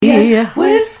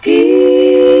whiskey.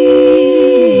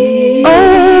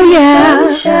 Oh yeah,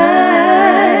 Sunshine.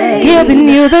 giving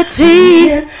you the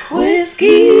tea and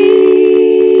whiskey.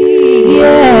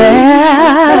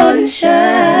 Yeah, Sunshine.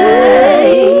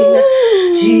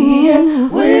 Tea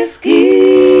and whiskey.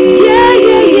 Yeah.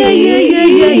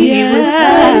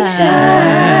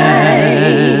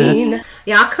 Sunshine.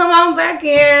 Y'all come on back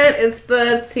in. It's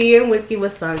the Tea and Whiskey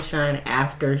with Sunshine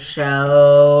after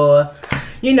show.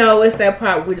 You know, it's that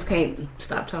part we just can't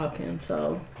stop talking.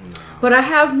 So, but I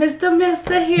have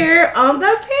Mr. here on the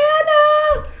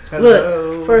piano.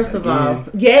 Hello, Look, first of all,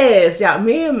 yes, y'all,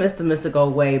 me and Mr. go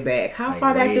way back. How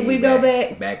far back did we go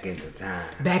back? Back into time.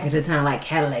 Back into time, like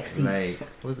Cadillac seats. Like,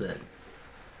 what was that?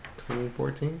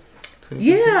 2014?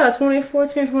 Yeah,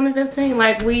 2014, 2015.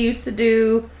 Like, we used to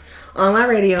do online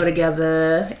radio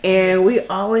together, and we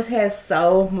always had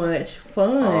so much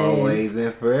fun. Always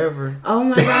and forever. Oh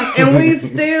my gosh. And we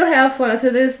still have fun to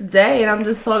this day. And I'm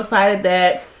just so excited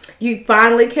that you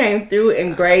finally came through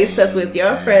and graced us with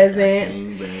your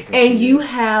presence. And you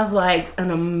have like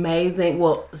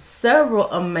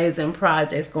several amazing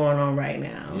projects going on right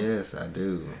now. Yes, I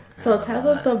do. So tell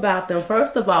us about them.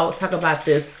 First of all, we'll talk about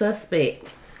this Suspect.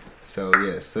 So,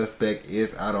 yes, Suspect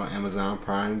is out on Amazon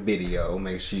Prime Video.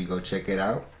 Make sure you go check it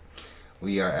out.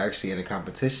 We are actually in a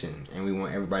competition, and we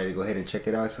want everybody to go ahead and check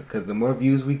it out, because the more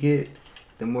views we get,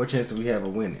 the more chances we have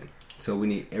of winning. So we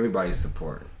need everybody's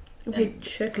support. Okay,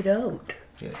 check it out.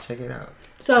 Yeah, check it out.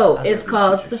 So it's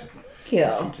called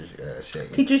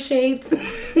Teacher Shades.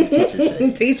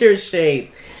 Teacher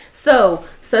Shades. So,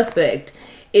 Suspect.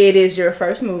 It is your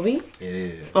first movie. It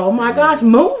is. Oh my gosh,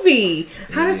 movie!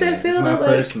 How does that feel? It's my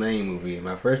first main movie.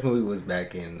 My first movie was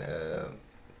back in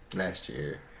last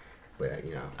year, but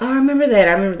you know. I remember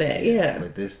that. Yeah.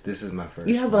 But this is my first.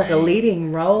 You have like a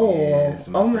leading role. Yeah,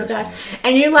 oh my gosh!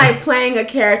 And you're like playing a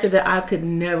character that I could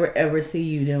never ever see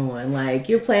you doing. Like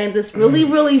you're playing this really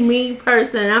really mean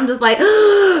person. I'm just like,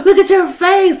 oh, look at your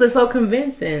face. It's so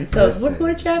convincing. So what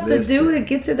did you have to do to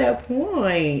get to that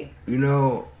point? You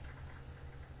know.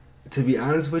 To be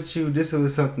honest with you, this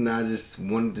was something I just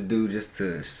wanted to do just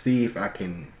to see if I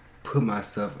can put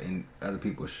myself in other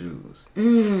people's shoes.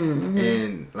 Mm-hmm.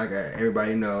 And like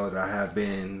everybody knows, I have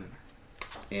been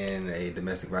in a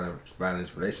domestic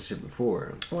violence relationship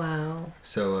before. Wow.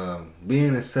 So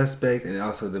being a suspect and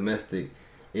also domestic,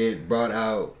 it brought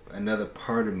out another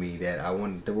part of me that I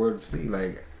wanted the world to see.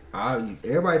 Like,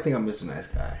 everybody think I'm Mr. Nice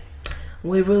Guy.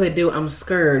 We really do. I'm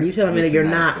scared. You telling me that you're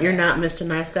not Mr.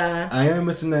 Nice Guy? I am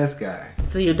Mr. Nice Guy.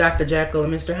 So you're Dr. Jekyll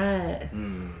and Mr. Hyde?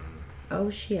 Oh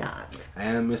shit. I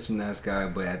am Mr. Nice Guy,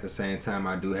 but at the same time,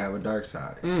 I do have a dark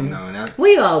side. You know, and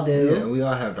we all do. Yeah, we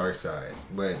all have dark sides,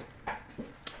 but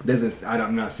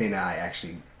I'm not saying that I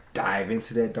actually dive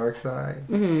into that dark side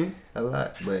a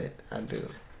lot, but I do.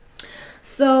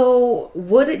 So,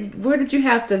 where did you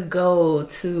have to go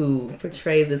to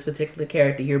portray this particular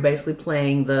character? You're basically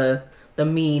playing the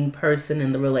mean person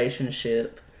in the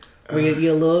relationship. Where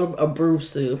you're a little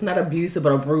abusive. Not abusive,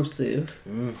 but abusive.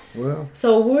 Well.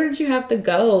 So, where did you have to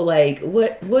go? Like,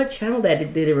 what channel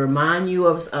did it remind you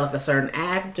of like a certain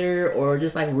actor or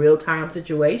just like real-time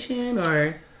situation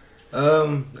or...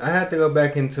 I had to go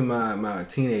back into my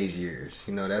teenage years.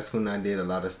 You know, that's when I did a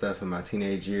lot of stuff in my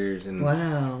teenage years. And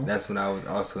wow. That's when I was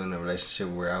also in a relationship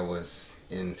where I was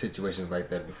in situations like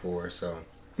that before. So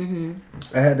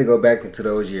I had to go back into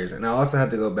those years. And I also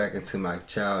had to go back into my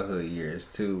childhood years,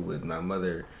 too, with my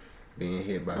mother being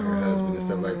hit by her husband and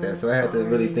stuff like that. So I had to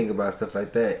really think about stuff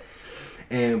like that.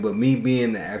 But me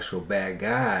being the actual bad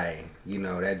guy, you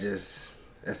know, that's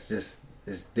just...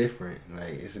 It's different.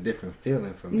 Like, it's a different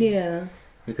feeling for me. Yeah.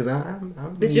 Because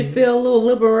I'm Did you feel a little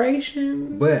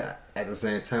liberation? But at the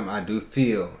same time, I do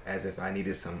feel as if I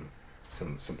needed some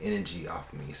energy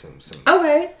off me, some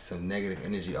negative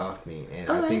energy off me, and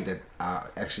I think that I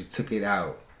actually took it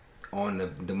out on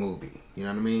the movie. You know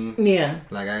what I mean? Yeah.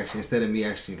 Like, I actually, instead of me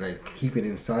actually like keeping it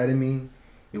inside of me,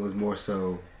 it was more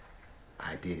so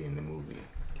I did it in the movie.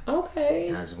 Okay.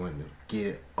 And I just wanted to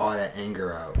get all that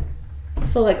anger out.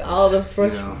 So like all the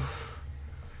first, you know,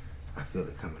 I feel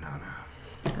it coming out now.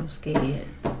 I'm scared.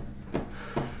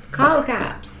 Call the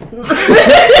cops. Somebody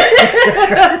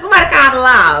call the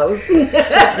laws.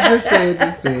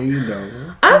 Just say, you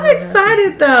know. I'm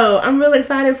excited though. I'm really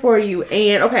excited for you.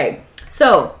 And okay,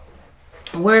 so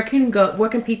where can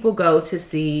people go to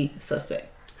see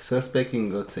Suspect? Suspect, you can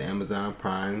go to Amazon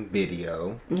Prime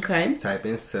Video. Okay. Type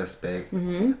in Suspect.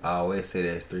 I always say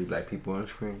there's 3 black people on the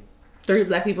screen. 3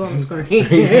 black people on the screen. 3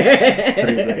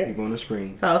 black people on the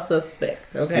screen. It's all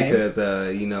suspects, okay? Because,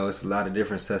 you know, it's a lot of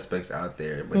different suspects out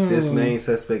there. But this main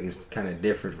suspect is kind of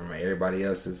different from everybody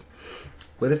else's.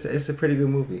 But it's a pretty good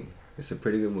movie. It's a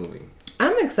pretty good movie.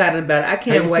 I'm excited about it. I Have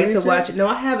can't you wait seen to it watch yet? it. No,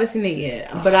 I haven't seen it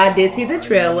yet. But I did see the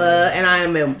trailer, and I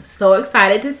am so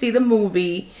excited to see the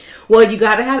movie. Well, you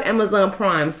got to have Amazon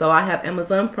Prime. So I have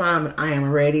Amazon Prime, and I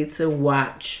am ready to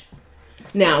watch.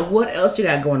 Now, what else you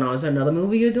got going on? Is there another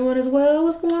movie you're doing as well?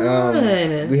 What's going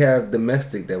on? We have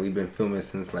Domestic that we've been filming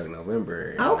since like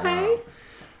November. Okay.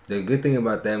 The good thing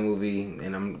about that movie,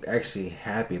 and I'm actually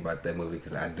happy about that movie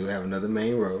because I do have another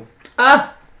main role.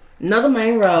 Another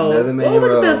main role. Another main Look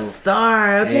role. at the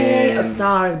star. Okay, a And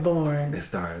star is born. The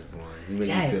Star is Born. You make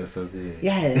Yes. me feel so good.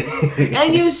 Yes,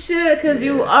 and you should, because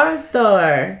you are a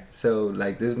star. So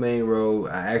like this main role,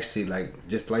 I actually like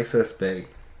just like Suspect.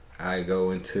 I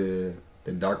go into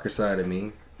the darker side of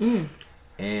me,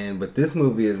 but this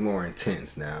movie is more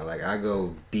intense now. Like I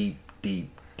go deep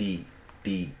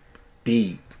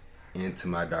into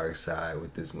my dark side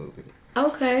with this movie.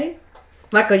 Okay,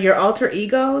 like your alter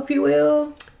ego, if you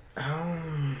will.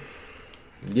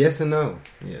 Yes and no.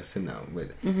 But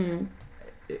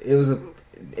it was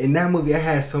in that movie I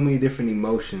had so many different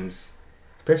emotions,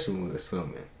 especially when we was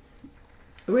filming.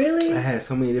 Really? I had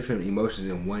so many different emotions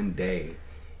in one day.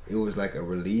 It was like a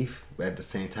relief, but at the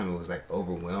same time it was like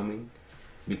overwhelming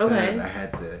because I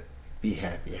had to be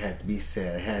happy, I had to be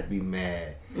sad, I had to be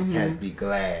mad, I had to be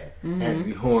glad, I had to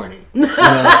be horny. You know,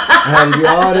 I had to be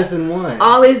all this in one.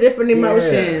 All these different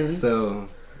emotions. Yeah, so,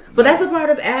 but that's a part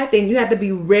of acting. You have to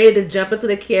be ready to jump into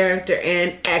the character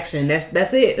and action. That's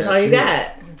it. That's all you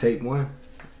got. Take one.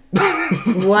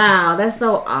 Wow, that's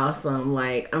so awesome.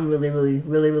 Like, I'm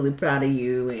really proud of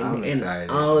you I'm excited,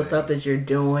 and all the man. stuff that you're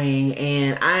doing.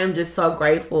 And I'm just so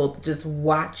grateful to just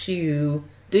watch you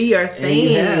do your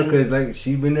thing. Yeah, because like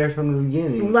she been there from the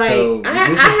beginning. Like, so I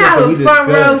this is stuff have that a we front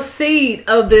row discussed. seat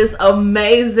of this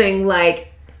amazing, like,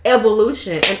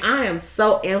 evolution. And I am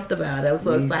so amped about it. I'm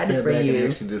so We excited sat for back you. and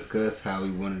actually discuss how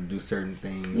we want to do certain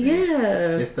things. and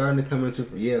Yeah. it's starting to come into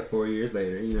 4 years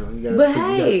later. You know, you gotta But put,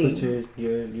 hey. you gotta put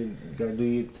you gotta do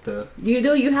your stuff. You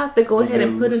do. You have to go The ahead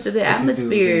and put dudes. into the Put the dudes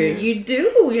atmosphere. in there. You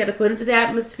do. You have to put into the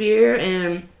atmosphere,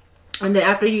 and then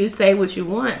after you say what you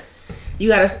want, you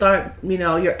got to start. You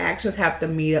know, your actions have to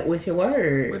meet up with your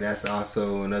words. But that's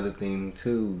also another thing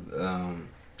too.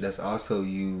 That's also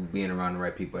you being around the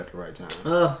right people at the right time.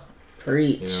 Oh,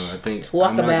 preach. You know, I think Talk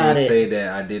I'm not about gonna it. say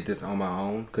that I did this on my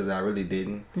own because I really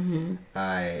didn't.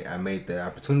 I made the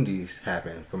opportunities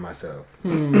happen for myself.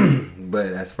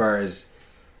 But as far as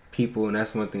people, and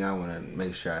that's one thing I want to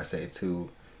make sure I say too,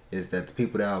 is that the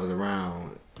people that I was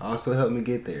around also helped me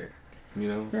get there. You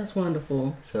know, That's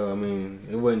wonderful. so I mean,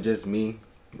 it wasn't just me.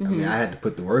 I mean, I had to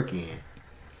put the work in.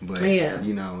 But Yeah.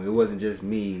 you know, it wasn't just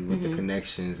me with the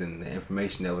connections and the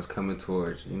information that was coming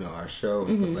towards, you know, our show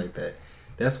and stuff like that.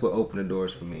 That's what opened the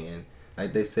doors for me. And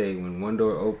like they say, when one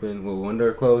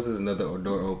door closes, another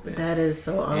door opens. That is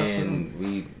so awesome. And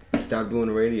we stopped doing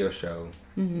the radio show,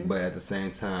 but at the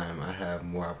same time, I have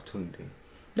more opportunity.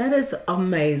 That is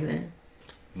amazing.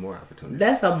 More opportunity.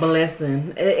 That's a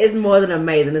blessing. It's more than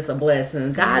amazing. It's a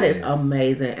blessing. God It is is.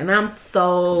 amazing, and I'm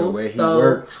so The way he so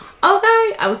works. okay.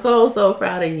 I'm so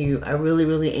proud of you. I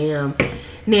really am.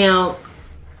 Now,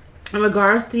 in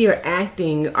regards to your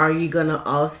acting, are you gonna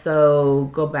also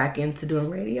go back into doing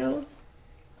radio?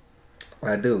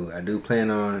 I do plan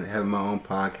on having my own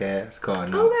podcast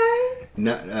called Okay.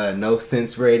 No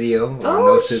Sense Radio or Oh,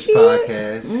 No Sense shit.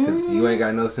 Podcast because you ain't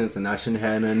got no sense and I shouldn't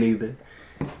have none either.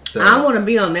 So I want to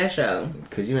be on that show.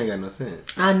 because you ain't got no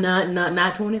sense. I'm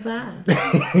not 25. You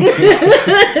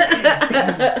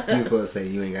supposed to say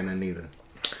you ain't got none either.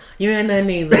 You ain't nothing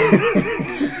either.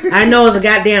 I know it's a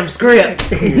goddamn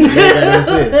script. You ain't got no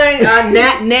sense.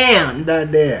 Not now.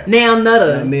 Not there. Now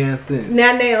nutter. Not damn sense.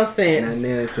 Not now Not sense.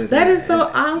 damn sense. That is so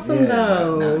awesome,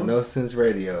 though. No Sense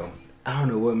Radio. I don't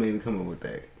know what made me come up with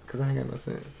that because I ain't got no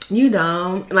sense. You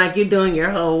don't. Like, you're doing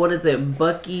your whole, what is it,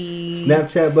 Bucky?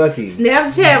 Snapchat Bucky.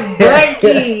 Snapchat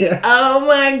Bucky. Oh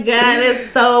my God,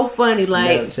 it's so funny.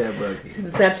 Like, Snapchat Bucky.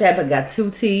 Snapchat Bucky got 2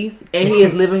 teeth, and he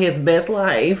is living his best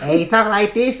life. Hey, talk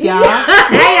like this, y'all.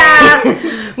 Hey, y'all.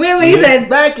 When he said,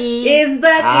 Bucky. it's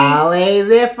Bucky. Always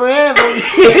and forever.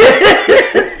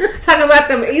 Talking about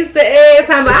them Easter eggs.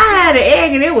 Talking about, I had an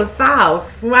egg, and it was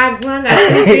soft. When I got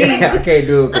 2 teeth. I can't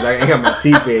do it because I ain't got my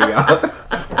teeth in, y'all.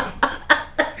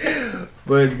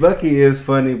 But Bucky is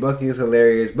funny. Bucky is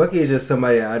hilarious. Bucky is just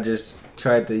somebody I just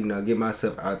tried to, get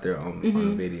myself out there on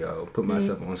video, put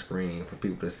myself on screen for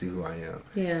people to see who I am.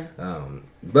 Yeah.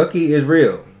 Bucky is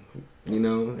real, and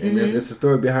there's a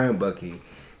story behind Bucky.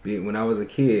 When I was a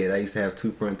kid, I used to have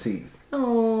 2 front teeth.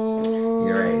 Oh.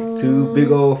 You're right, 2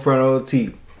 big old front old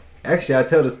teeth. Actually, I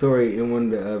tell the story in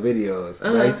one of the videos.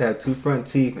 But I used to have 2 front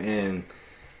teeth, and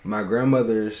my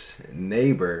grandmother's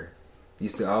neighbor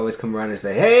used to always come around and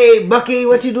say, "Hey, Bucky,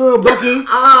 what you doing, Bucky?"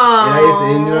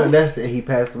 Oh, and he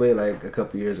passed away like a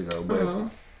couple years ago.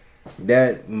 But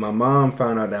that my mom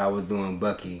found out that I was doing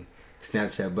Bucky,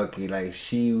 Snapchat Bucky. Like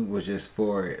she was just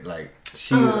for it. Like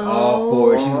she was all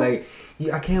for it. She was like,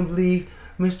 "Yeah, I can't believe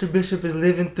Mr. Bishop is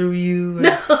living through you."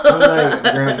 And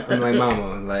I'm like,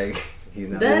 Mama, like he's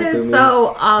not living through me. That is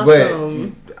so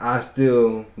awesome. But I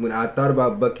still, when I thought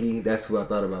about Bucky, that's who I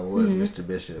thought about was Mr.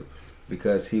 Bishop.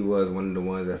 Because he was one of the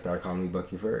ones that started calling me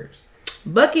Bucky first.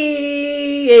 Bucky!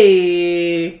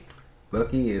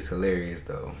 Bucky is hilarious,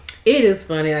 though. It is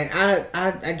funny. Like,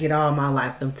 I get all my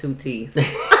life them 2 teeth.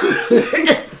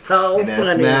 It's so and that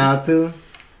funny. smile, too.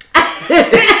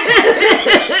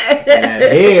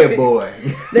 That head, boy.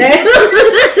 That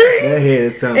head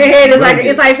is something. That head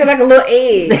is like a little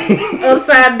egg.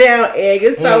 Upside down egg.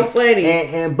 It's so funny.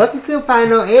 And Bucky couldn't find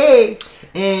no eggs.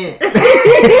 And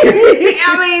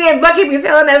I mean, and Bucky be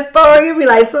telling that story, you be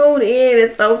like, tune in.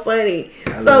 It's so funny.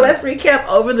 So let's recap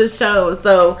over the show.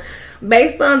 So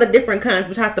based on the different kinds,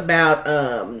 we talked about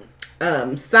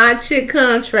side chick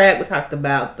contract. We talked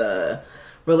about the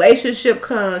relationship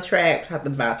contract. We talked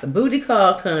about the booty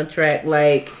call contract.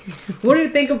 Like, what do you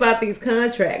think about these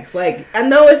contracts? Like, I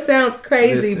know it sounds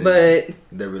crazy, but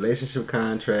the relationship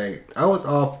contract, I was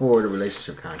all for the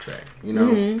relationship contract. You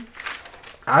know.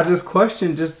 I just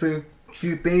questioned just a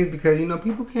few things because, you know,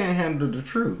 people can't handle the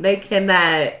truth. They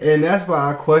cannot. And that's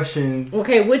why I questioned.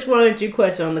 Okay, which one did you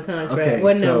question on the contract? Okay,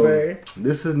 what number?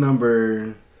 This is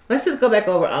number... Let's just go back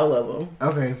over all of them.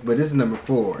 Okay, but this is number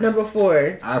 4. Number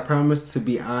 4. I promise to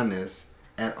be honest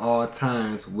at all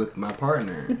times with my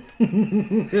partner.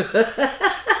 When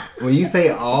you say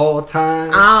all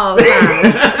times... All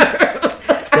times.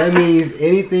 That means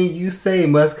anything you say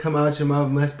must come out your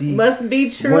mouth must be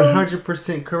true,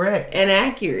 100% correct and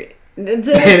accurate. And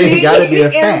it gotta be a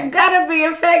fact. It's gotta be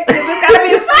effective. It's gotta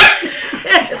be a fact.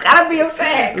 It's gotta be a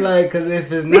fact. Like, because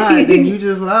if it's not, then you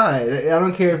just lied. I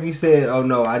don't care if you said, "Oh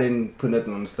no, I didn't put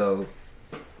nothing on the stove."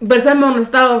 But something on the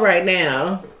stove right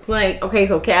now. Like, okay,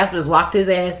 so Casper just walked his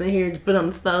ass in here and just put it on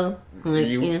the stove. Like,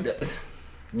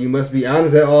 You must be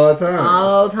honest at all times.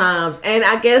 All times. And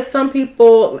I guess some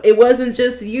people, it wasn't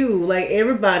just you. Like,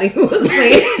 everybody was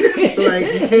saying. Like,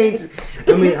 you can't...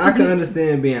 I mean, I can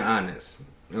understand being honest.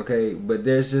 Okay? But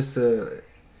there's just a...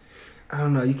 I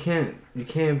don't know. You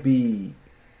can't be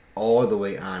all the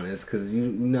way honest because you're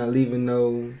not leaving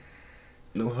no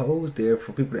holes there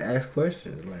for people to ask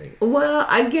questions. Like, well,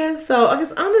 I guess so. I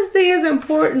guess honesty is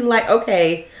important. Like,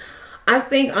 okay... I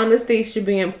think honesty should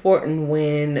be important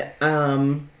when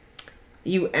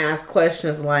you ask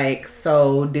questions like,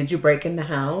 so did you break in the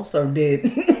house or did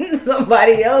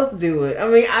somebody else do it? I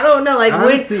mean, I don't know. Like,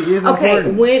 honesty is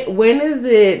important. When is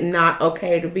it not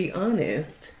okay to be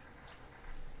honest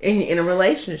in a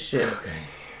relationship? Okay.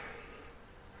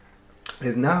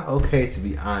 It's not okay to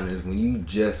be honest when you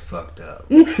just fucked up.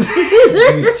 You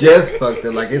just fucked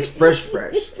up. Like, it's fresh.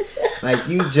 Like,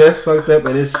 you just fucked up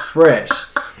and it's fresh.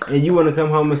 And you want to come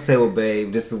home and say, well,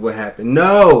 babe, this is what happened.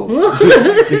 No!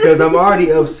 Because I'm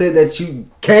already upset that you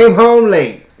came home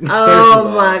late.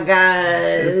 Oh, my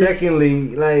God.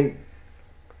 Secondly, like,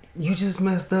 you just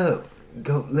messed up.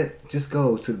 Just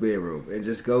go to the bedroom and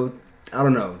just go, I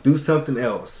don't know, do something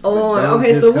else. Oh,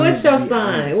 okay, so what's your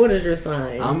sign? Honest. What is your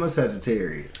sign? I'm a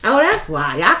Sagittarius. Oh, that's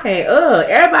why. Y'all can't,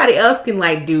 everybody else can,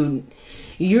 like, do,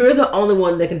 you're the only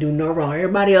one that can do no wrong.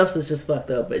 Everybody else is just fucked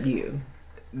up but you.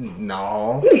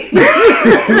 No.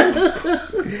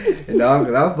 No,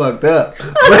 because I'm fucked up.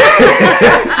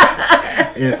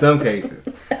 In some cases.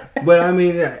 But I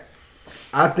mean,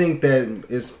 I think that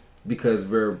it's because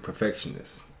we're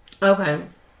perfectionists. Okay.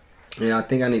 And I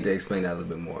think I need to explain that a little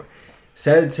bit more.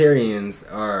 Sagittarians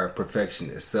are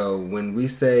perfectionists. So when we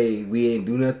say we ain't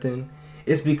do nothing,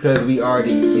 it's because we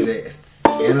already either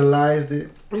analyzed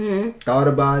it, thought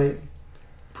about it,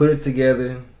 put it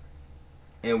together,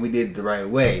 and we did it the right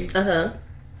way.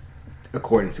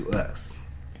 According to us.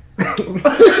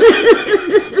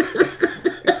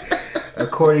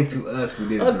 According to us, we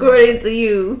did it according to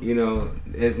you. You know,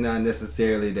 it's not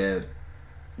necessarily that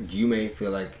you may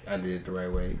feel like I did it the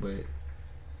right way, but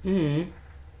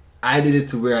I did it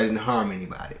to where I didn't harm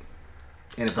anybody.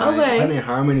 And if I didn't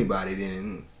harm anybody,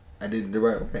 then I did it the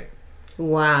right way.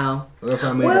 Wow. Or if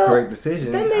I made the correct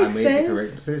decision, I made the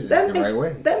correct decision the right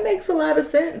way. That makes a lot of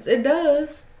sense. It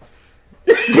does.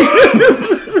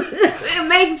 It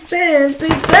makes sense.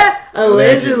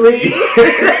 Allegedly.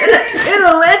 It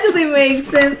allegedly makes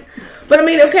sense. But I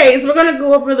mean, okay, so we're going to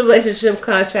go over the relationship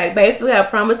contract. Basically, I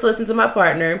promise to listen to my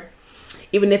partner.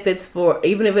 even if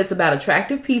it's about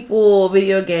attractive people,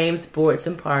 video games, sports,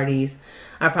 and parties.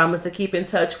 I promise to keep in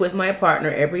touch with my partner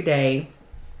every day.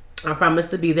 I promise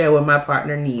to be there when my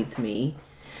partner needs me.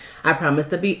 I promise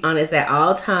to be honest at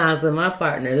all times with my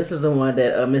partner. This is the one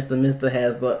that Mr.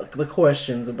 has the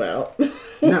questions about.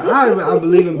 No, I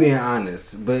believe in being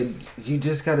honest, but you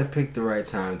just got to pick the right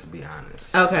time to be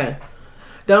honest. Okay.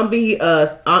 Don't be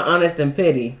honest and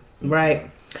petty,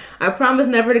 right? I promise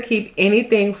never to keep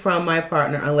anything from my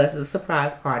partner unless it's a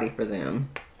surprise party for them.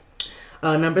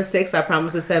 Number 6, I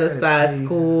promise to set aside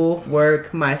school,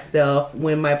 work, myself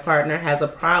when my partner has a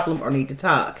problem or need to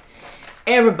talk.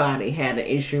 Everybody had an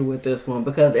issue with this one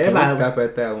because everybody... Can we stop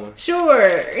at that one?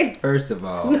 Sure. First of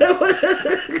all,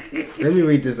 let me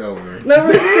read this over.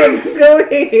 Number 6, go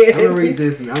ahead. I'm going to read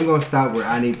this and I'm going to stop where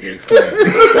I need to explain.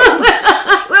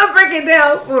 Let's break it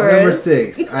down for us. Number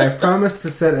 6, I promise to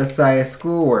set aside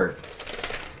schoolwork.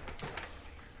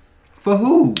 For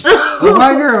who? A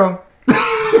white girl.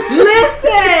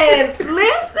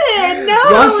 Listen, no.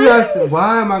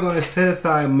 Why am I going to set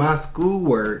aside my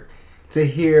schoolwork to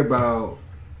hear about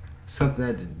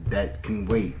something that can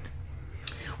wait?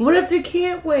 What if you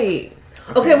can't wait?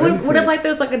 Okay, what if like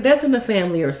there's like a death in the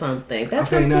family or something?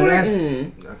 That's okay.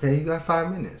 important. Okay. You got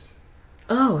 5 minutes.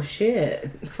 Oh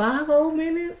shit! 5 whole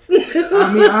minutes.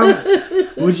 I mean,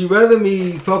 would you rather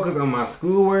me focus on my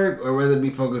schoolwork or rather me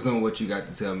focus on what you got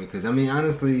to tell me? Because I mean,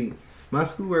 honestly, my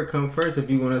schoolwork comes first if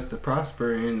you want us to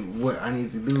prosper in what I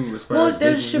need to do as far as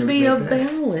there should be a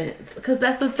balance, because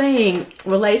that's the thing.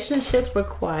 Relationships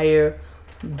require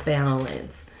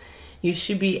balance. You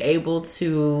should be able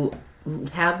to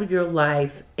have your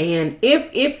life, and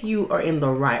if you are in the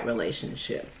right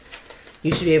relationship,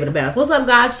 you should be able to balance. What's up,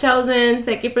 God's chosen?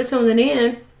 Thank you for tuning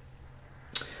in.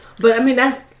 But I mean,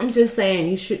 I'm just saying,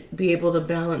 you should be able to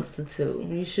balance the two.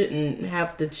 You shouldn't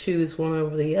have to choose one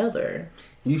over the other.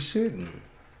 You shouldn't.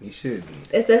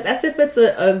 That's if it's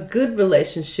a good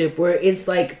relationship where it's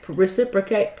like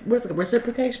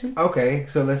reciprocation. Okay,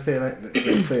 so let's say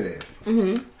this.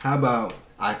 Mm-hmm. How about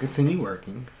I continue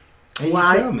working and you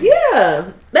tell me?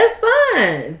 Yeah, that's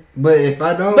fine. But if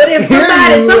I don't, if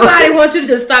somebody wants you to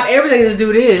just stop everything and just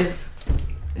do this,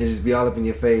 and just be all up in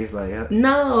your face, like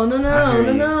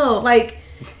no. Like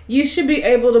you should be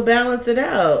able to balance it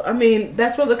out. I mean,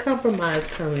 that's where the compromise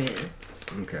come in.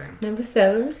 Okay. Number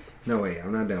 7. No, wait,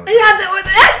 I'm not done with that. You're not done with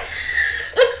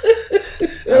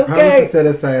that? I promise to set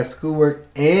aside schoolwork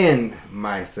and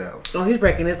myself. Oh, he's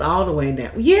breaking this all the way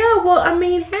down. Yeah, well, I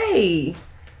mean, hey.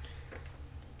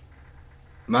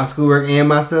 My schoolwork and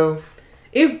myself?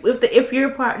 If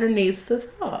your partner needs to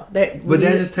talk. But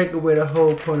that just take away the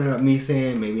whole point of me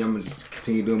saying maybe I'm going to just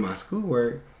continue doing my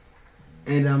schoolwork.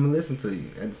 And I'm going to listen to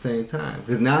you at the same time.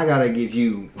 Because now I got to give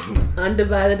you...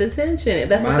 undivided attention.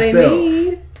 That's what they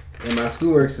need. And my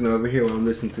schoolwork's over here when I'm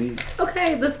listening to you.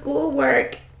 Okay, the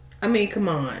schoolwork... I mean, come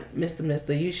on, Mr.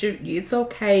 It's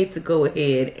okay to go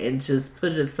ahead and just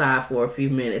put it aside for a few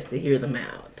minutes to hear them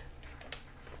out.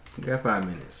 You got 5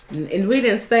 minutes. And we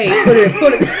didn't say put it...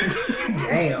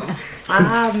 Damn.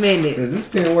 5 minutes. Does this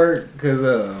pen work? Because,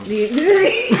 let me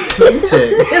check.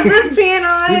 Is this pen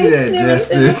on? We did that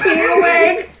justice. Does this pen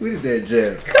work? We did that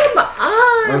just. Come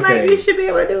on. Okay. Like, you should be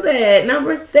able to do that.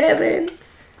 Number 7.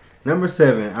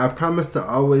 I promise to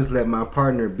always let my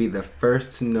partner be the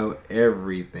first to know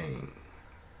everything.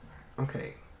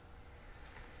 Okay.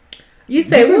 You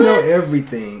say what? know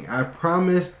everything. I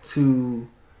promise to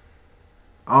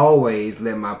always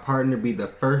let my partner be the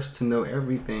first to know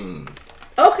everything.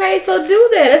 Okay, so do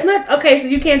that. That's not... Okay, so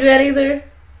you can't do that either?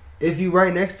 If you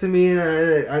right next to me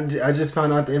and I just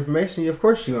found out the information, of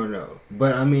course you're going to know.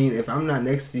 But, I mean, if I'm not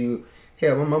next to you,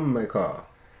 hell, my mama might call.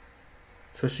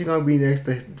 So she going to be next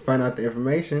to find out the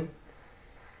information.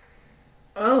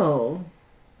 Oh.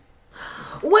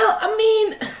 Well, I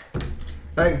mean...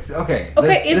 Like, okay.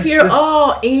 If you're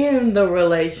all in the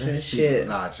relationship. Let's be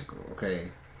logical,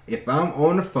 okay? If I'm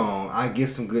on the phone, I get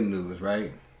some good news,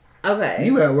 right? Okay.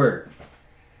 You at work.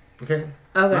 Okay?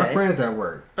 Okay. My friend's at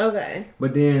work. Okay.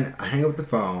 But then I hang up the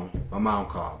phone. My mom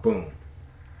called. Boom.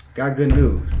 Got good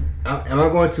news. Am I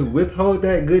going to withhold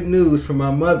that good news from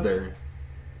my mother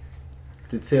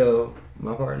to tell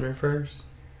my partner first?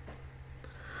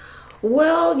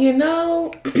 Well,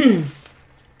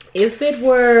 if it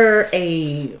were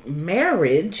a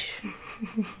marriage,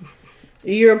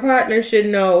 your partner should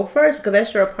know first because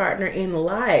that's your partner in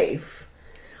life.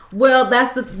 Well,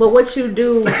 but what you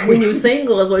do when you're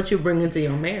single is what you bring into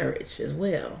your marriage as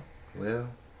well. Well,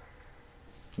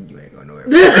 you ain't gonna know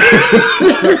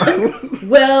everything.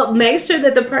 Well, make sure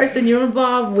that the person you're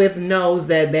involved with knows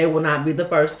that they will not be the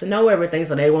first to know everything,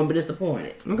 so they won't be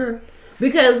disappointed. Okay.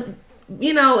 Because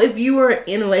if you were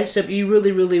in a relationship, you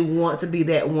really, really want to be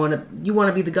that one. You want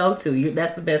to be the go-to.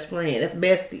 That's the best friend. That's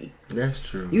bestie. That's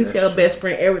true. You tell best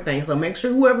friend everything. So make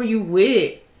sure whoever you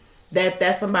with,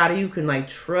 that's somebody you can like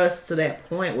trust to that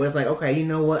point where it's like, okay, you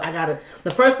know what?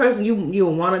 The first person you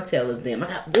want to tell is them.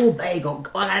 Babe, I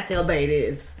gotta tell babe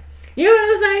this. You know what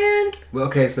I'm saying? Well,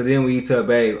 okay, so then when you tell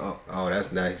babe, oh,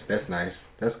 that's nice. That's nice.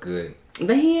 That's good.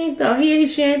 Then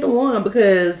she ain't the one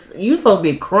because you supposed to be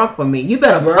a crump for me. You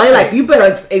better play like you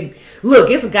better look.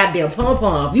 It's a goddamn pom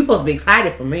pom. You supposed to be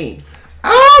excited for me.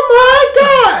 Oh my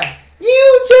God!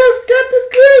 You just got this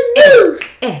good news.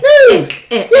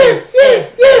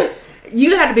 Yes.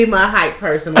 You have to be my hype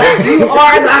person. Like, you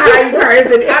are the hype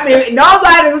person. I mean,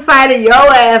 nobody's excited. Your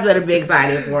ass better be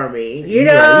excited for me. You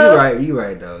know? You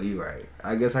right though. You right.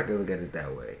 I guess I could look at it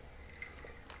that way.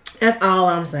 That's all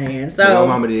I'm saying. So my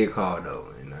mama did call though,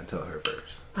 and I told her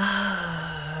first.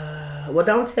 Well,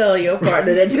 don't tell your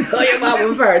partner that you told your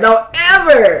mama first. Don't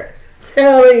ever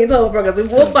tell her you told her because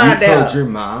we'll find out. You told your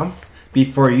mom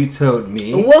before you told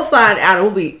me. We'll find out and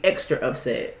we'll be extra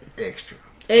upset.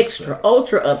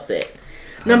 Ultra upset.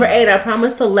 Number 8, I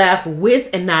promise to laugh with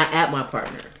and not at my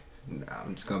partner. Nah,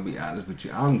 I'm just gonna be honest with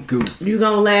you. I'm goofy. You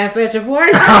gonna laugh at your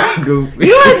partner? I'm goofy.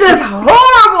 You are just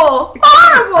horrible.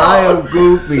 I am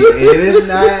goofy. It is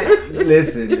not.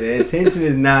 Listen, the intention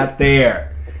is not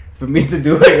there for me to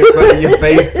do it in front of your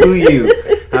face to you.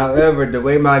 However, the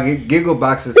way my giggle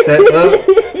box is set up,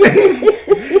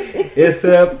 it's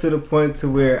set up to the point to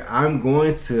where I'm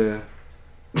going to.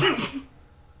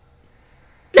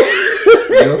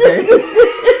 You okay?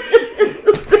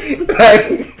 Like,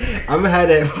 I'm gonna have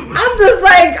that. I'm just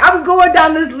like, I'm going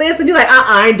down this list and you're like,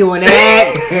 I ain't doing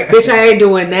that. Bitch, I ain't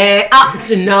doing that.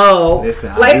 No.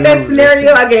 Listen, like that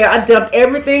scenario, I dumped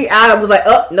everything out. I was like,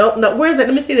 oh, no. Where's that?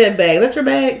 Let me see that bag. That's your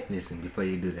bag. Listen, before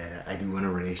you do that, I do want a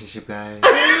relationship, guys.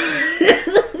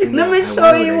 Let me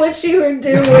show you what you were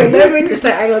doing. Let me just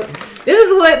show you. This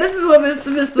is what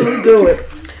Mr. was doing.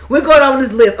 We're going on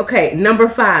this list. Okay, number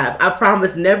 5. I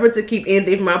promise never to keep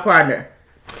anything from my partner.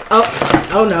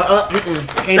 Oh no.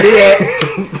 Can't do that.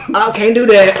 Can't do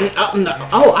that. No.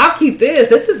 Oh, I'll keep this.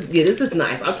 This is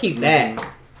nice. I'll keep that.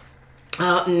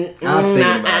 I'll think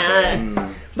about that.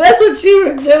 But that's what you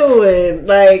were doing.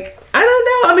 Like, I don't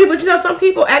know. I mean, but some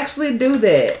people actually do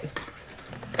that.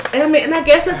 And I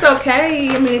guess it's okay.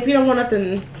 I mean, if you don't want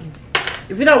nothing.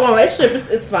 If you don't want a relationship,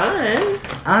 it's fine.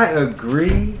 I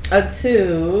agree.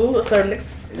 To a certain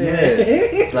extent.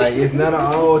 Yes. Like, it's not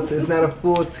a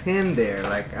full 10 there.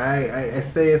 Like, I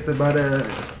say it's about a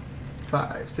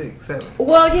 5, 6, 7.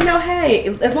 Well, hey,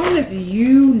 as long as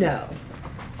you know.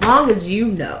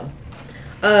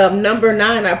 Number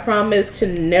 9, I promise to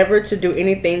never to do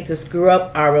anything to screw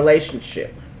up our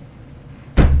relationship.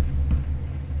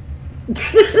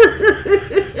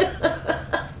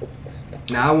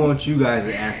 Now I want you guys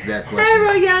to answer that question. Hey,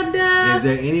 Royanda. Is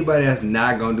there anybody that's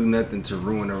not gonna do nothing to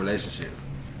ruin a relationship?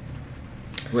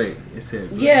 Wait, it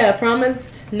said. Yeah,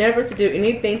 promised never to do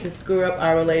anything to screw up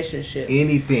our relationship.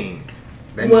 Anything.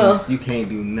 That means you can't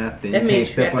do nothing. You can't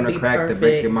step on the crack to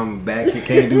break your mama back. You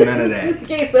can't do none of that. You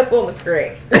can't step on the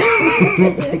crack.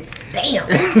 Damn.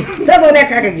 Step on that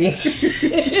crack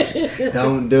again.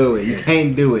 Don't do it. You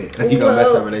can't do it. You're gonna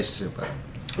mess our relationship up.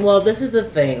 Well, this is the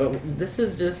thing. This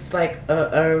is just like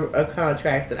a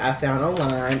contract that I found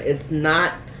online. It's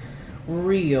not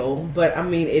real, but I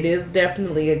mean, it is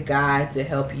definitely a guide to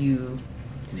help you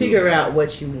figure out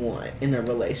what you want in a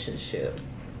relationship.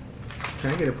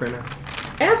 Can I get a printout?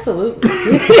 Absolutely.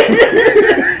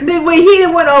 When he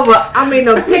went over,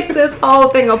 pick this whole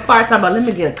thing apart, talking about, let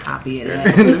me get a copy of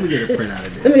that. Let me get a printout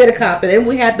of that. Let me get a copy. Then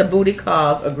we had the booty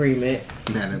call agreement.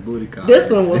 Not a booty call. This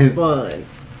one was fun.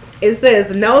 It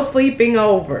says no sleeping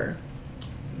over.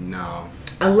 No.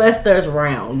 Unless there's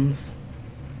rounds.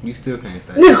 You still can't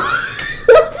stay. You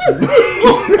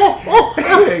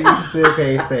still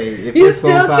can't stay. If it's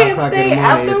 4 or 5 o'clock in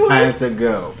the morning, it's time to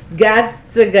go. Got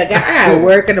to go. I gotta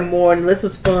work in the morning. This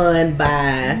was fun.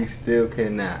 Bye. You still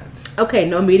cannot. Okay,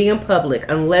 no meeting in public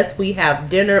unless we have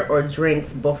dinner or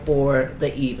drinks before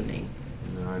the evening.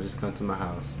 No, just come to my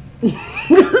house. I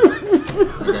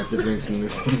got the drinks in the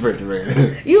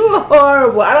refrigerator. You are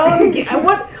horrible. I don't get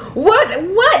what is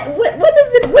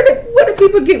it? What do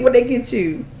people get when they get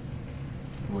you?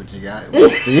 What you got?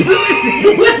 What you see?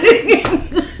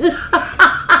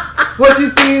 What you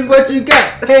see is what you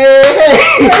got. Hey,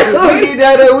 hey. We get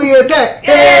down there, we attack.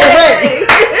 Hey, hey.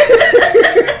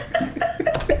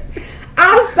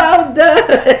 I'm so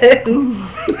done.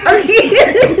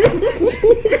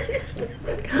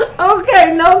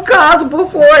 Okay, no calls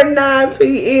before 9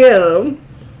 p.m.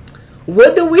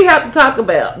 What do we have to talk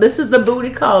about? This is the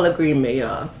booty call agreement,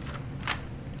 y'all.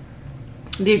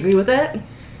 Do you agree with that?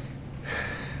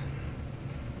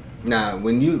 Nah,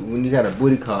 when you got a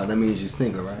booty call, that means you're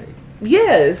single, right?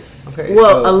 Yes. Okay,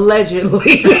 well, so-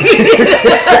 allegedly.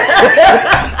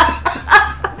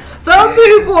 Some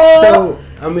people. So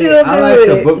I mean, still I do like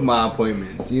to it. book my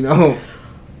appointments. You know.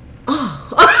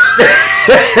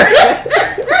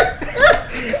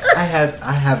 I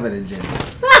have an agenda.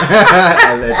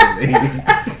 Allegedly.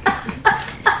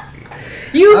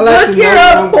 You I like book to your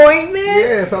know- appointment?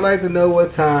 Yes, I like to know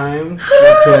what time,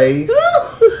 what place,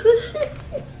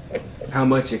 how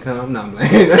much you come. No, I'm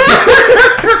playing.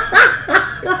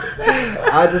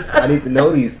 I need to know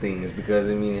these things because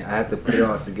I mean I have to put it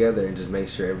all together and just make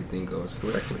sure everything goes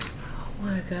correctly. Oh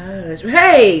my gosh.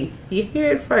 Hey, you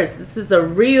hear it first. This is a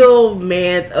real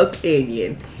man's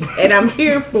opinion. And I'm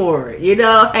here for it. You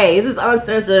know, hey, this is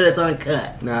uncensored, it's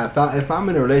uncut. Now, if I'm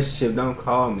in a relationship, don't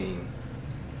call me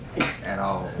at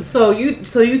all. So you can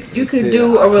Until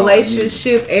do I a call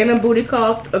relationship and a booty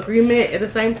call agreement at the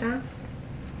same time?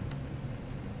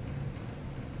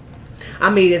 I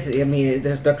mean,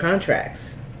 there's the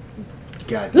contracts.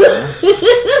 Goddamn.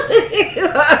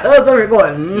 So we're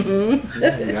going,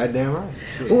 mm-hmm. Goddamn right.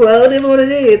 Shit. Well, it is what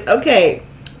it is. Okay.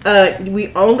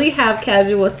 We only have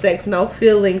casual sex, no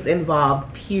feelings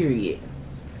involved, period.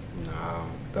 No,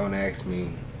 don't ask me.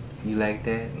 You like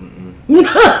that? Mm-mm.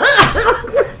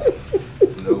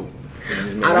 Nope.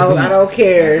 I don't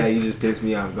care. Hey, you just pissed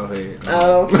me off. Go ahead. I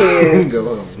don't care. Go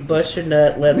on. Bust your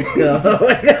nut. Let's go.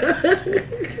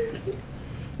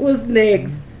 What's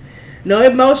next? No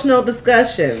emotional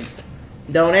discussions.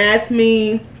 Don't ask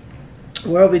me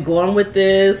where are we going with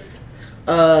this.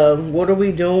 What are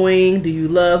we doing? Do you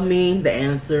love me? The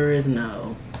answer is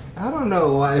no. I don't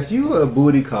know why. If you were a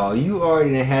booty call, you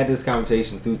already done had this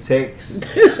conversation through text,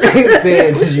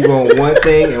 saying that you want one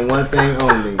thing and one thing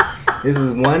only. This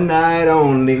is one night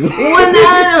only. One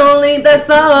night only. That's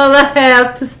all I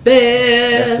have to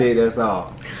spare. That's it. That's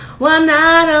all. One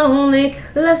night only.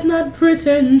 Let's not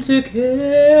pretend to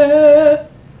care.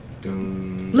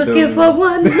 Dun, Looking dun. for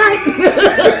one night.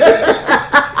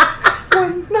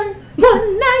 one night.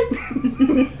 One night.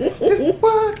 Just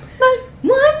one night.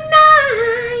 One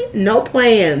night. No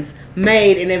plans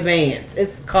made in advance.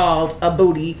 It's called a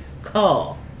booty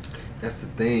call. That's the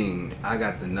thing. I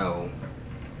got to know.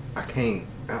 I can't.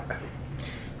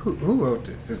 Who wrote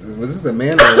this? Was this a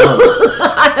man or a woman?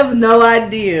 I have no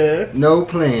idea. No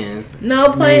plans. No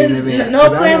made plans. in advance. No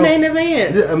 'Cause I plan know made in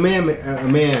advance. A man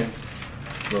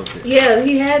wrote this. Yeah,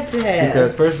 he had to have.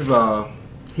 Because first of all,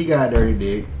 he got a dirty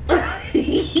dick.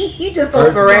 You just go First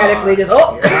of all- sporadically. Just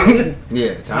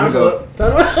Yeah, time to go.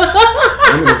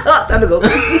 Time to go.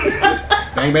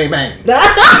 Bang, bang, bang.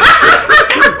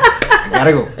 I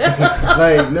gotta go.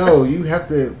 Like, no, you have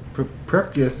to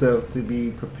prep yourself to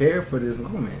be prepared for this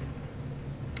moment.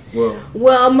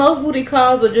 Well, most booty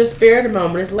calls are just spare the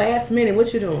moment. It's last minute.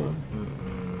 What you doing?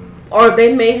 Or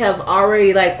they may have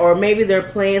already or maybe their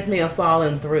plans may have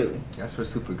fallen through. That's where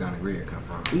super gonorrhea come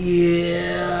from.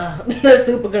 Yeah, that's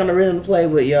super gonna really play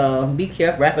with y'all. Be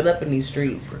careful. Wrap it up in these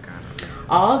streets. Super gonorrhea.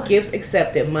 All gifts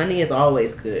accepted. Money is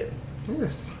always good.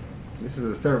 Yes. This is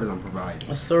a service I'm providing.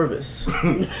 A service.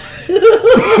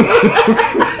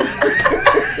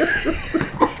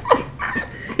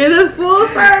 Is this full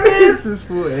service? This is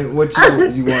full. What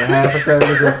you want? Half a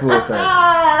service or full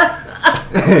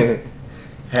service?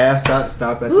 Half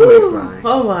stop at the waistline.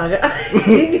 Oh my god.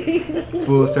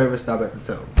 Full service stop at the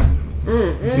toes.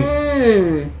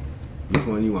 Which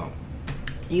one you want?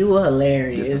 You were Just a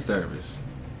hilarious. service.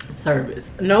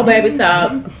 Service. No baby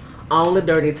talk. Only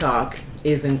dirty talk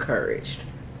is encouraged.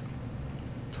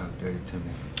 Talk dirty to me.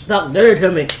 Talk dirty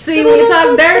to me. See, when you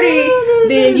talk dirty,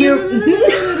 then you.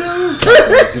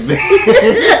 Talk to me.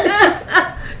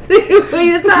 See, when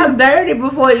you talk dirty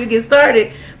before you get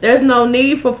started, there's no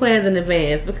need for plans in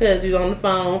advance because you're on the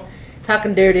phone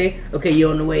talking dirty. Okay,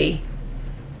 you're on the way.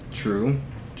 True.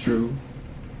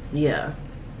 Yeah.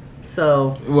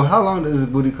 So Well, how long does this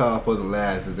booty call supposed to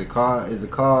last? Is it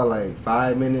call like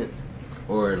 5 minutes,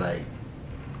 or like,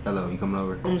 hello, you coming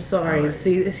over? I'm sorry. All right.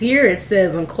 See, here it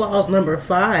says on clause number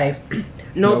 5,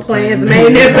 no, No plans plans made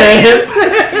in advance.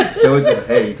 So it's just,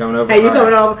 hey, you coming over? Hey, you All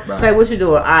coming right, over? bye. Say, what you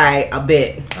doing? All right, I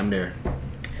bet. I'm there.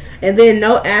 And then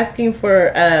no asking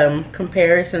for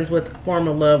comparisons with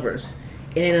former lovers.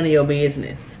 It ain't none of your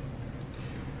business.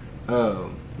 Oh,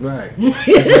 right.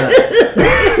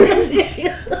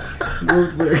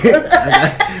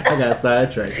 I got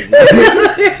sidetracked. Not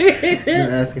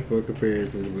asking for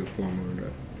comparisons with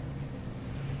former.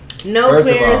 No First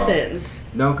of all, comparisons.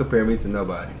 Don't compare me to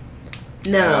nobody.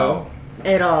 No,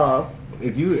 at all.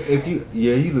 if you,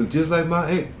 you look just like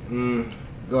my ex.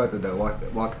 Go out the door.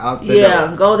 Walk out the door.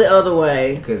 Yeah, go the other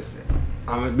way. Because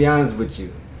I'm gonna be honest with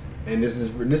you, and this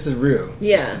is real.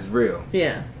 Yeah, this is real.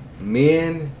 Yeah,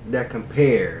 men that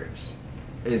compares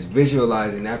is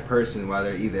visualizing that person while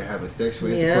they're either having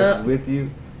sexual intercourse with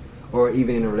you, or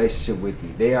even in a relationship with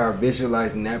you. They are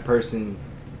visualizing that person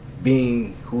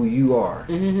being who you are.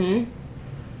 Mm-hmm.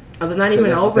 Oh, they're not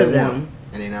even over them.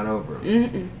 And they're not over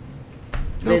them.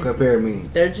 Don't compare me.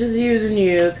 They're just using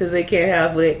you because they can't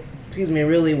have what they,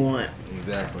 really want.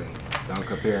 Exactly. Don't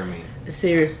compare me.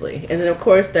 Seriously. And then, of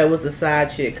course, that was the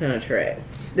side chick contract.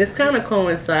 This kind of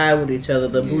coincide with each other,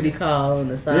 the booty call and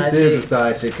the side chick. This is a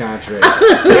side chick contract.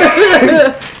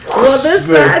 Well, this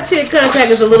side chick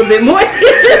contract is a little bit more.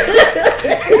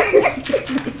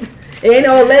 Ain't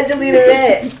no allegedly to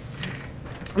that.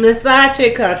 The side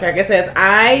chick contract, it says,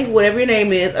 I, whatever your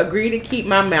name is, agree to keep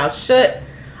my mouth shut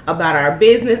about our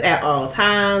business at all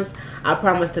times. I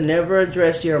promise to never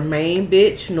address your main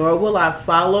bitch, nor will I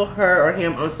follow her or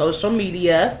him on social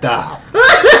media. Stop.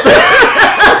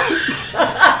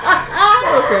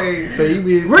 Okay, so you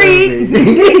be read.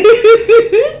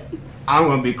 I'm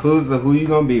gonna be clueless of who you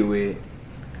gonna be with.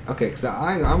 Okay, so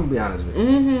I'm gonna be honest with you.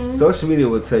 Mm-hmm. Social media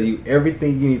will tell you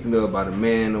everything you need to know about a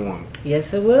man and a woman.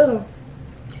 Yes, it will.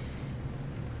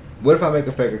 What if I make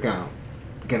a fake account?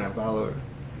 Can I follow her?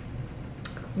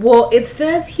 Well, it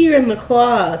says here in the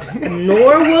clause,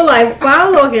 nor will I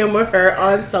follow him or her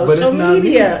on social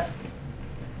media.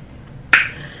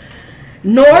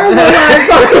 Nor will I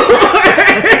follow her.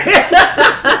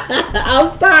 I'm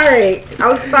sorry.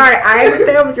 I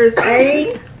understand what you're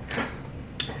saying.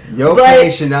 Your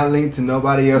page should not link to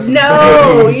nobody else's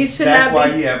No, you should That's not.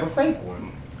 That's why you have a fake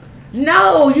one.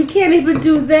 No, you can't even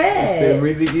do that. Say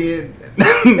read it again.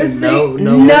 No.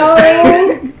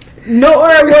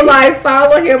 Nor will I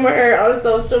follow him or her on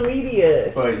social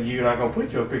media. But you're not gonna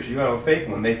put your picture. You have a fake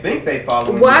one. They think they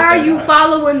follow. Why are you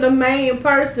following the main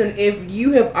person if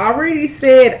you have already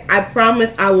said, I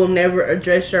promise I will never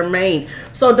address your main?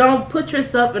 So don't put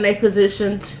yourself in a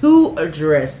position to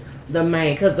address the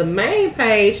main, because the main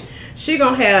page, she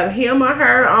gonna have him or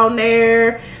her on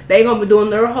there. They gonna be doing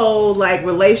their whole like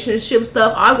relationship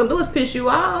stuff. All gonna do is piss you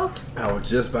off. I was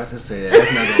just about to say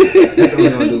that. That's only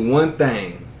gonna do one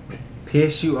thing.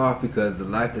 Piss you off because the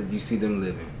life that you see them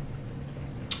living.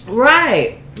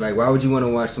 Right. Like, why would you want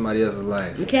to watch somebody else's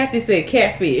life? Kathy said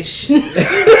catfish. No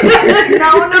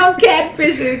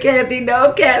catfishing, Kathy.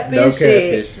 No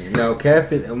catfishing. No catfishing. No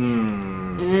catfish.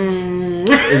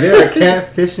 Is there a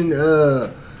catfishing?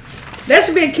 That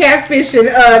should be a catfishing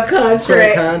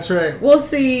contract. We'll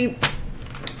see.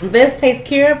 This takes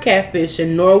care of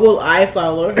catfishing, nor will I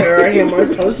follow her or him on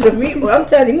social media. Well, I'm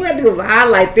telling you, we have to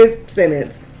highlight this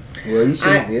sentence. Well, you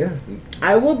should, yeah.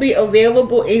 I will be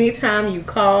available anytime you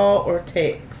call or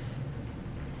text.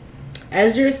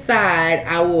 As your side,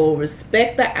 I will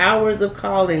respect the hours of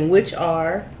calling, which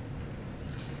are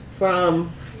from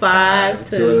 5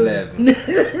 to 11.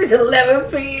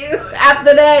 11 p.m.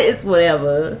 After that, it's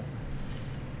whatever.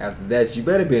 After that, you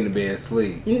better be in the bed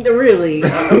asleep. Really?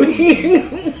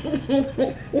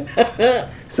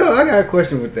 So, I got a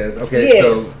question with this. Okay,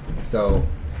 yes. so,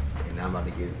 and I'm about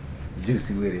to get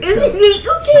juicy with it. Okay. She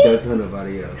don't tell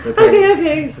nobody else.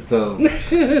 Okay. So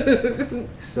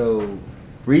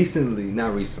previously.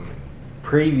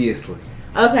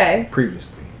 Okay.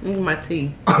 Previously. My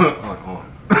tea. on.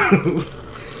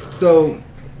 So,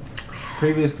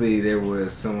 previously there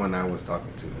was someone I was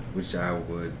talking to, which I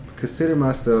would consider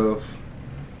myself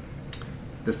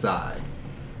the side.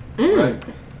 Right?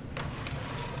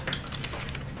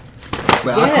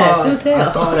 But yes,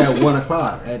 I called at 1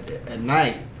 o'clock at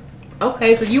night.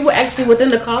 Okay, so you were actually within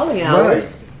the calling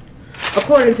hours. Right.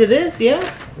 According to this, yeah?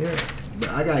 Yeah. But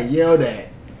I got yelled at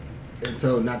and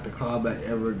told not to call back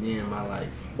ever again in my life.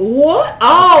 What?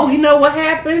 Oh, you know what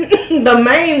happened? The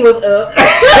main was up.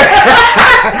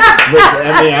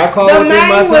 I called within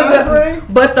my time frame.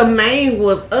 But the main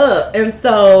was up, and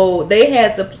so they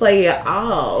had to play it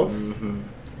off. Mm-hmm.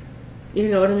 You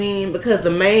know what I mean? Because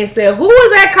the main said, "Who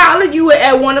was that calling you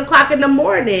at 1 o'clock in the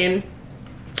morning?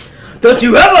 Don't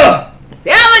you ever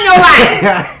in your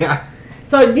life?"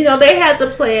 So, they had to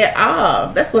play it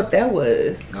off. That's what that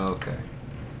was. Okay.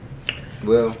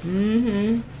 Well.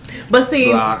 Mm-hmm. But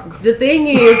see, the thing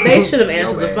is, they should have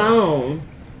answered the phone.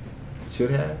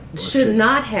 Should have? Should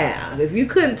not have. If you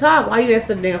couldn't talk, why you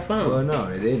answer the damn phone? Well, no,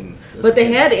 they didn't. But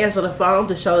they had to answer the phone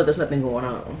to show that there's nothing going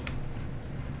on.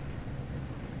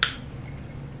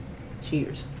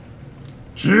 Cheers.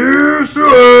 Cheers to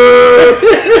us!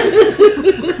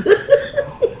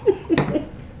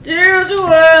 Cheers to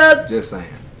us! Just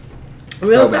saying.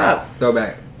 Real talk.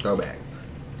 Throwback.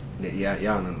 Yeah,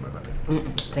 y'all know about that.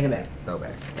 Take it back.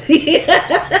 Throwback.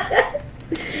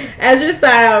 As your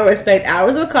side, I will respect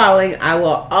hours of calling. I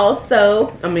will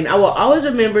always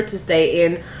remember to stay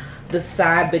in the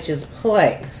side bitch's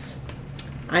place.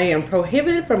 I am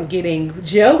prohibited from getting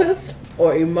jealous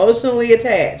or emotionally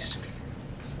attached.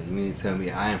 So you mean to tell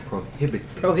me I am prohibited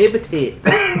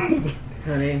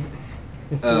honey,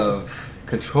 of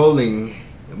controlling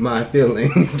my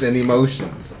feelings and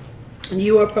emotions.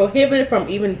 You are prohibited from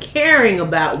even caring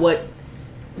about what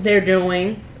they're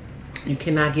doing. You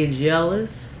cannot get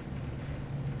jealous.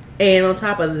 And on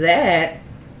top of that,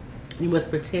 you must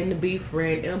pretend to be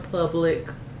friend in public.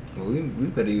 Well, we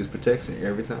better use protection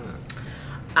every time.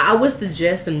 I would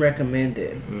suggest and recommend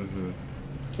it. Mm-hmm.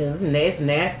 Because it's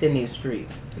nasty in these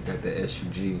streets. They got the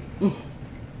SUG.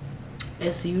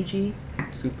 SUG?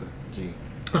 Super G.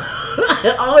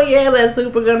 Oh yeah, that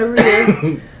super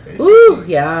gonorrhea. Ooh,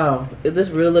 y'all. If this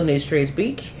real in these streets,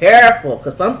 be careful.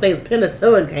 Because some things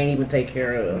penicillin can't even take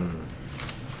care of.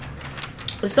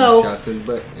 So, shots in the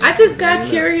butt. I just got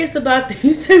curious about the,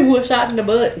 you said one shot in the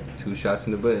butt. 2 shots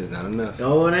in the butt is not enough.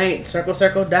 No, it ain't. Circle,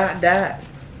 circle, dot, dot.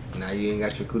 Now you ain't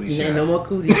got your cootie shot. Ain't no more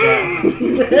cootie shots.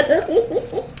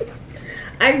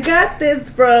 I got this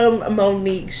from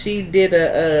Monique. She did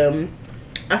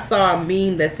I saw a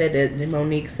meme that said that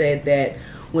Monique said that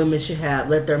women should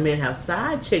let their men have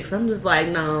side chicks. I'm just like,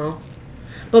 no.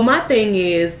 But my thing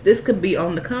is, this could be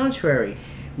on the contrary.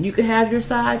 You could have your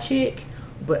side chick,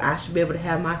 but I should be able to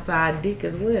have my side dick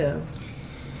as well.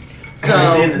 So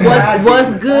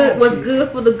what's good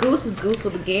for the goose is goose for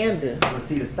the gander. Well,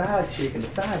 see, the side chick and the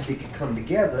side dick can come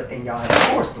together and y'all have to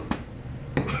force them.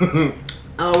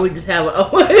 Oh, we just have a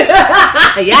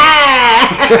yeah.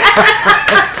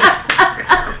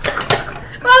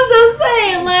 I'm just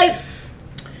saying, like,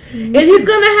 if he's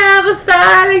gonna have a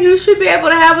side, and you should be able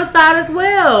to have a side as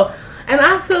well. And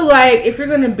I feel like if you're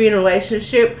gonna be in a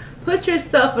relationship, put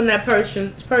yourself in that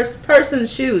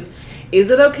person's shoes. Is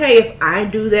it okay if I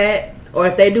do that, or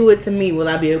if they do it to me? Will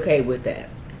I be okay with that?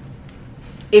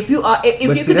 If you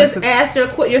could just ask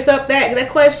yourself that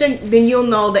question, then you'll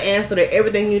know the answer to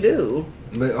everything you do.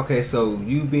 But okay, so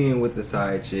you being with the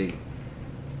side chick,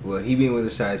 well, he being with the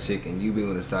side chick, and you being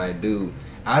with the side dude.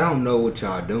 I don't know what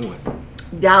y'all doing.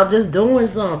 Y'all just doing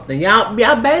something.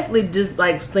 Y'all basically just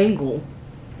like single,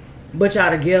 but y'all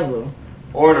together.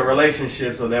 Or in a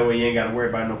relationship, so that way you ain't got to worry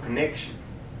about no connection.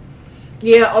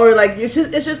 Yeah, or like it's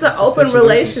just an open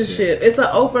relationship. It's an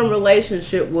open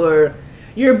relationship where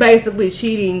you're basically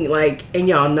cheating, like, and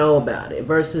y'all know about it,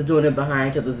 versus doing it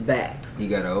behind each other's backs. You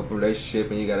got an open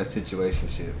relationship and you got a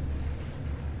situationship.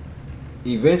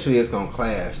 Eventually, it's gonna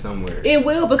clash somewhere. It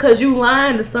will, because you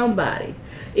lying to somebody.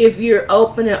 If you're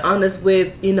open and honest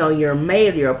with, your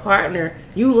mate or your partner,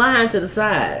 you lying to the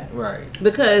side. Right.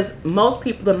 Because most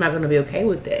people are not gonna be okay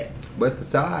with that. But the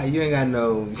side, you ain't got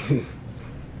no.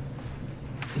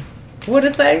 What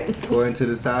it say? According to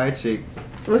the side chick.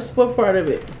 What part of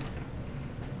it?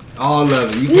 All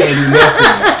of it. You can't do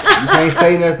nothing. You can't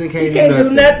say nothing. You can't do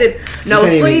nothing. No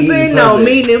sleeping. No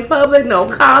meeting in public. No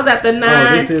calls after 9.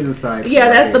 Oh, this is a side chick. Yeah,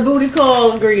 that's the booty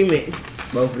call agreement.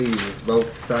 Both of these is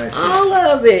both side chicks. All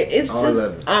of it. It's all just,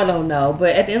 of it. I don't know.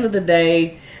 But at the end of the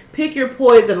day, pick your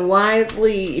poison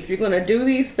wisely. If you're going to do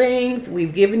these things,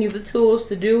 we've given you the tools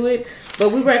to do it.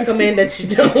 But we recommend that you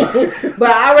don't.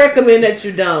 But I recommend that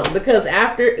you don't. Because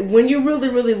when you really,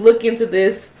 really look into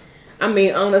this, I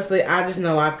mean, honestly, I just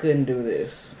know I couldn't do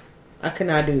this. I could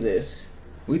not do this.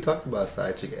 We talked about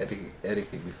side chick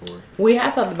etiquette before. We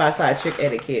have talked about side chick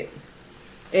etiquette.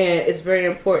 And it's very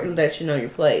important that you know your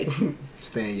place.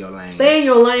 Stay in your lane. Stay in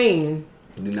your lane.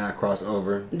 Do not cross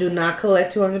over. Do not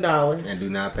collect $200. And do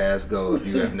not pass go if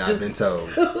you have not been told.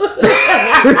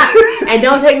 And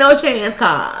don't take no chance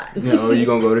card. Or you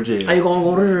gonna go to jail. Are you gonna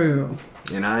go to jail?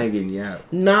 And I ain't getting you out.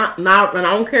 Not, and I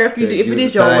don't care if it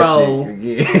is your role.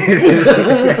 He was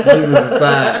a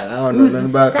side. I don't know nothing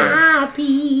about that. Side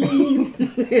piece. You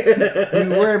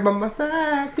worried about my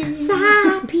side piece?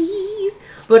 Side piece.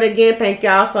 But again, thank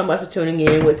y'all so much for tuning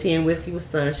in with Tea and Whiskey with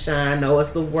Sunshine. I know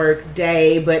it's the work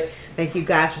day, but thank you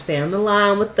guys for staying on the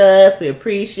line with us. We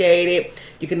appreciate it.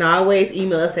 You can always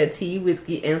email us at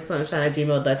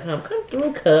teawhiskeyandsunshine@gmail.com. Come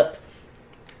through, cup.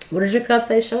 What does your cup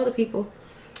say? Show the people.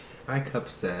 My cup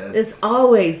says it's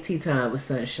always tea time with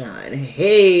Sunshine.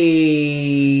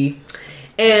 Hey.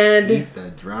 And keep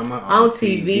the drama on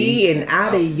TV and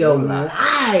out of your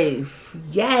life.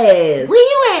 Yes. Where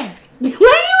you at? Where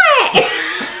you at?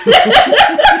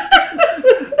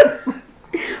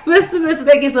 Mr. Mr.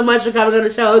 Thank you so much for coming on the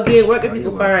show again. Where can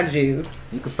people find you?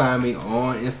 You can find me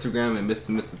on Instagram at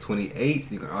Mr.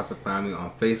 28. You can also find me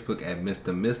on Facebook at Mr.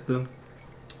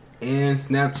 and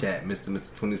Snapchat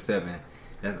Mr. 27.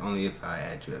 That's only if I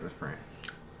add you as a friend.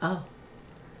 Oh,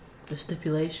 the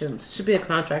stipulations. Should be a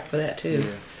contract for that too.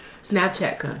 Yeah.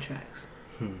 Snapchat contracts.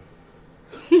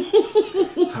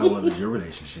 How well is your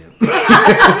relationship?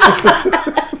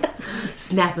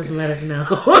 Snap us and let us know.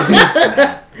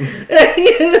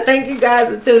 Thank you guys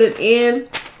for tuning in.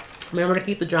 Remember to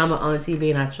keep the drama on TV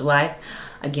and not your life.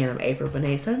 Again, I'm April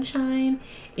Benet Sunshine,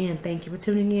 and thank you for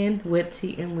tuning in with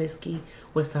Tea and Whiskey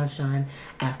with Sunshine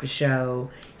After Show.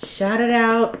 Shout it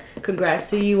out. Congrats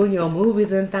to you and your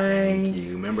movies and things. Thank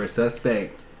you. Remember,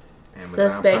 Suspect.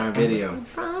 Amazon Prime Video.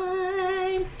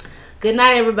 Prime. Good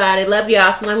night, everybody. Love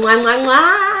y'all. Mwah, mwah, mwah,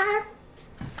 mwah.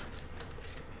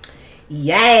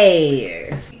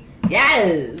 Yes.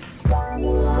 Yes.